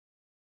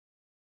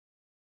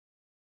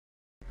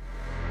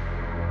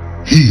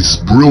He's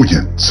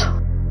brilliant.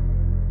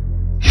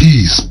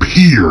 He's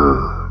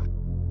pure.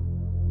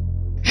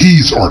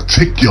 He's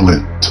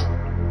articulate.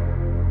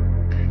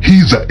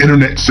 He's an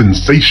internet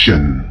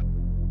sensation.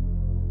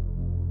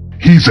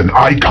 He's an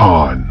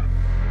icon.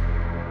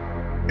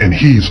 And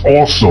he's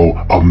also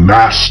a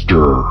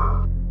master.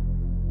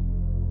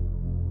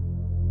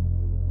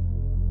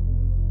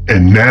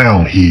 And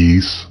now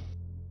he's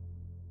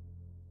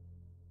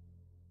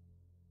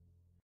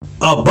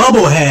a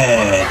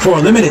bubblehead. For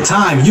a limited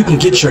time, you can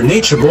get your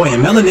Nature Boy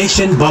and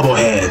Melanation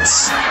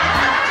bubbleheads.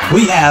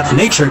 We have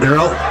Nature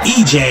Girl,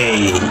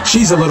 EJ.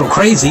 She's a little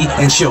crazy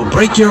and she'll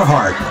break your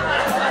heart.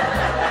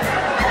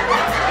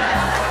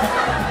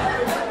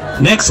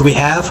 Next we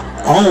have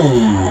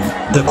Om,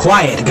 the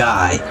quiet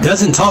guy.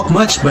 Doesn't talk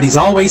much, but he's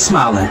always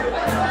smiling.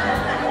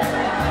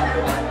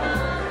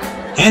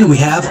 And we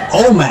have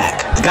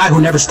Omak, the guy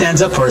who never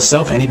stands up for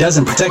himself and he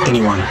doesn't protect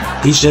anyone.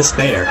 He's just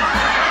there.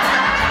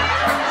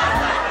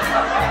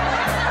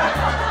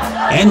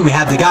 And we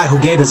have the guy who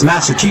gave his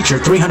master teacher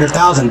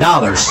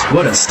 $300,000.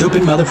 What a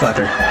stupid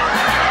motherfucker.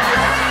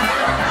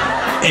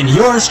 And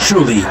yours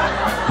truly,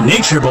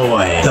 Nature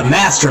Boy, the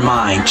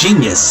mastermind,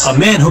 genius, a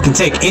man who can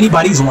take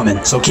anybody's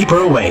woman, so keep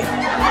her away.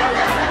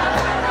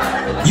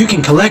 You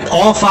can collect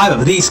all 5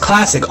 of these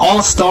classic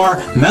all-star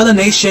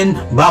Melanation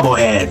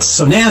bobbleheads.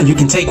 So now you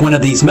can take one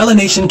of these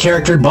Melanation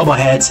character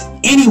bobbleheads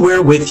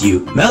anywhere with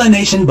you.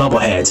 Melanation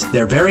bobbleheads.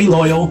 They're very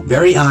loyal,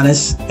 very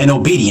honest, and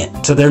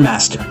obedient to their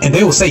master. And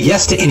they will say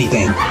yes to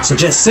anything. So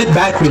just sit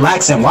back,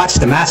 relax, and watch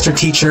the master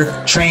teacher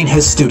train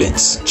his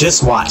students.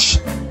 Just watch.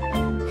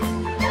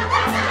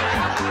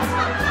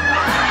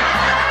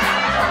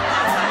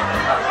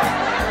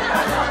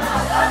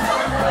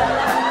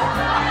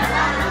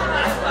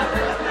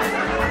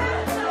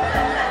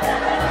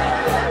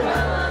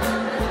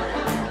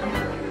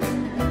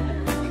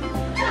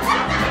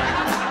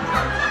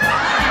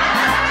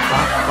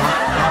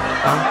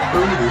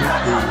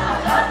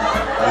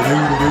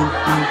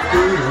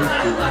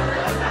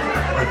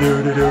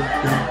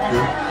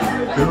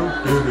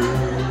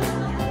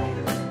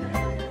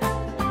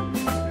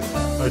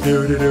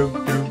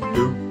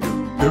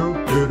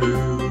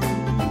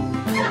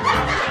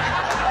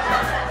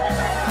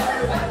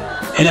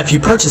 And if you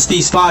purchase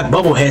these 5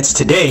 bubbleheads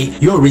today,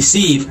 you'll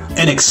receive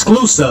an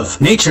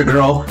exclusive Nature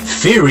Girl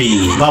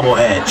Fury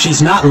bubblehead.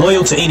 She's not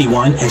loyal to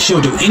anyone and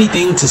she'll do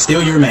anything to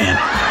steal your man.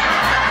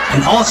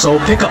 And also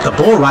pick up the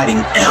bull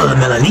riding El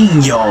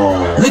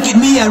Melanino. Look at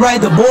me, I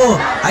ride the bull.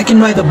 I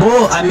can ride the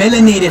bull. I'm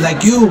melanated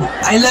like you.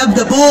 I love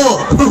the bull.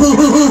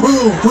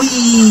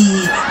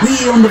 Wee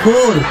on the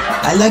bull.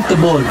 I like the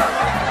bull.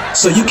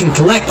 So you can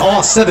collect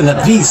all 7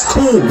 of these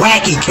cool,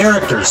 wacky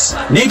characters.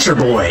 Nature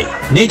Boy,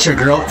 Nature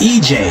Girl,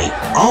 EJ,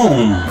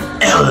 Om,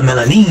 El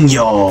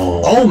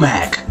Melanino,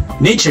 Omak,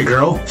 Nature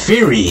Girl,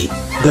 Fury,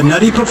 the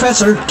Nutty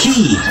Professor,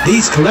 Key.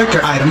 These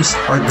collector items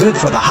are good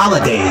for the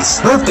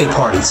holidays, birthday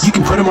parties. You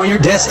can put them on your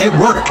desk at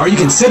work, or you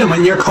can sit them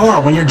in your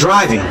car when you're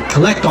driving.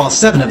 Collect all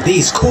 7 of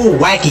these cool,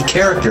 wacky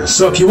characters.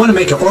 So if you want to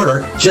make an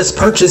order, just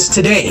purchase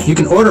today. You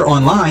can order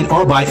online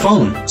or by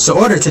phone. So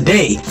order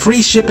today,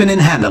 free shipping and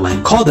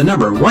handling. Call the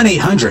number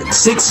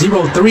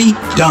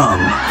 1-800-603-DUMB.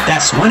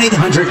 That's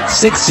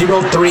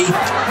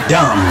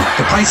 1-800-603-DUMB.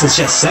 The price is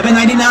just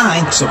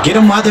 $7.99, so get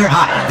them while they're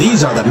hot.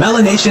 These are the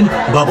Melanation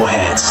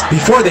bubbleheads.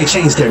 Before they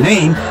changed their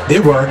name, they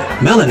were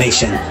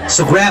Melanation.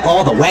 So grab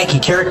all the wacky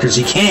characters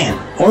you can,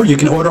 or you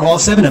can order all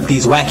 7 of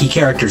these wacky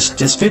characters,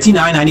 just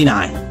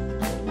 $59.99.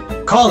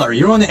 Caller,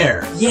 you're on the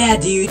air. Yeah,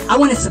 dude, I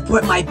want to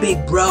support my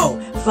big bro,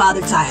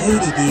 Father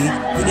TEHUTI, dude,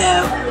 you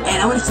know,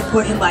 and I want to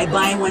support him by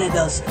buying one of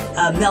those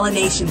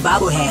Melanation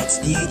bobbleheads,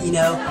 dude, you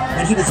know,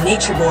 when he was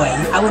Nature Boy.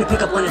 I want to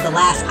pick up one of the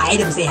last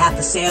items they have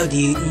for sale,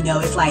 dude, you know,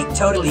 it's like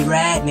totally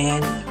rad,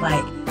 man,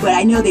 like, but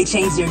I know they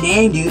changed their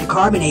name, dude,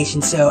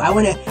 Carbonation, so I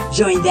want to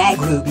join that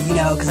group, you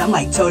know, because I'm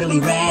like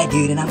totally rad,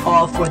 dude, and I'm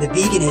all for the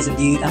veganism,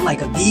 dude. I'm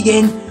like a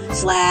vegan /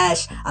 I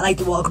like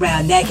to walk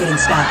around naked and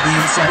stuff,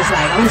 dude, so it's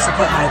like, I want to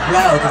support my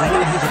bro, because I know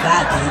what he's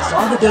about, dude, so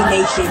all the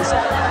donations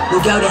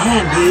will go to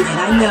him, dude, and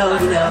I know,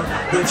 you know,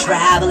 they're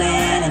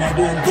traveling, and they're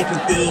doing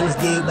different things,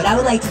 dude, but I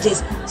would like to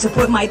just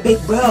support my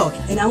big bro,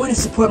 and I want to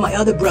support my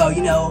other bro,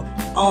 you know,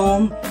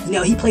 you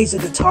know, he plays the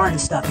guitar and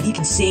stuff, and he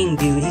can sing,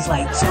 dude. He's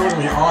like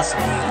totally awesome,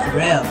 dude, for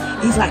real.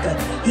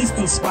 He's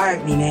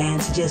inspired me, man,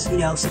 to just, you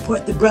know,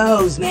 support the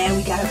bros, man.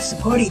 We gotta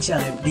support each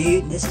other,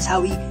 dude. This is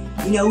how we,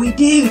 you know, we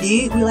do,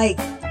 dude. We like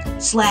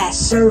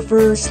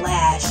 /surfer /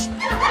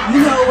 you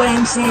know what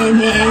I'm saying,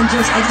 man. I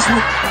just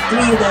want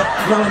 3 of the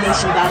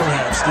Melanation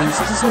bobbleheads, dude.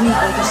 So just let me,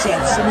 like I said,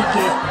 just let me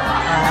get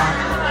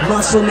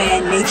Muscle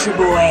Man, Nature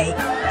Boy,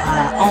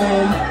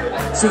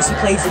 since he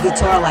plays the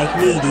guitar like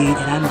me, dude,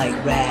 and I'm like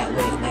rad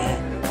with it,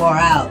 man. Far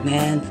out,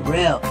 man, for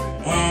real.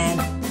 And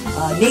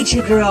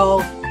Nature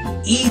Girl,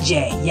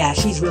 EJ, yeah,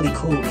 she's really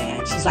cool,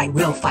 man. She's like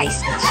real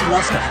feisty. She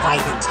loves to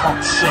fight and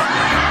talk shit,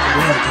 man. For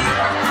real, dude.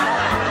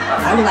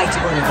 I would like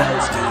to order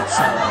those, dude,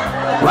 so.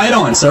 Right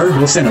on, sir.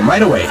 We'll send them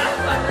right away.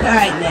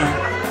 Alright, man.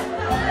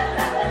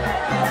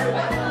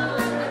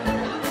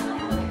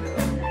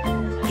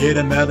 Get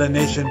a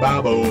Melanation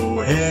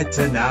bobblehead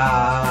tonight.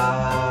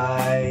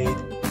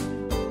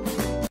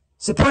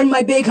 Supporting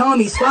my big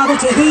homies, Father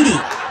Tehuti.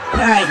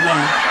 Alright,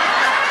 man.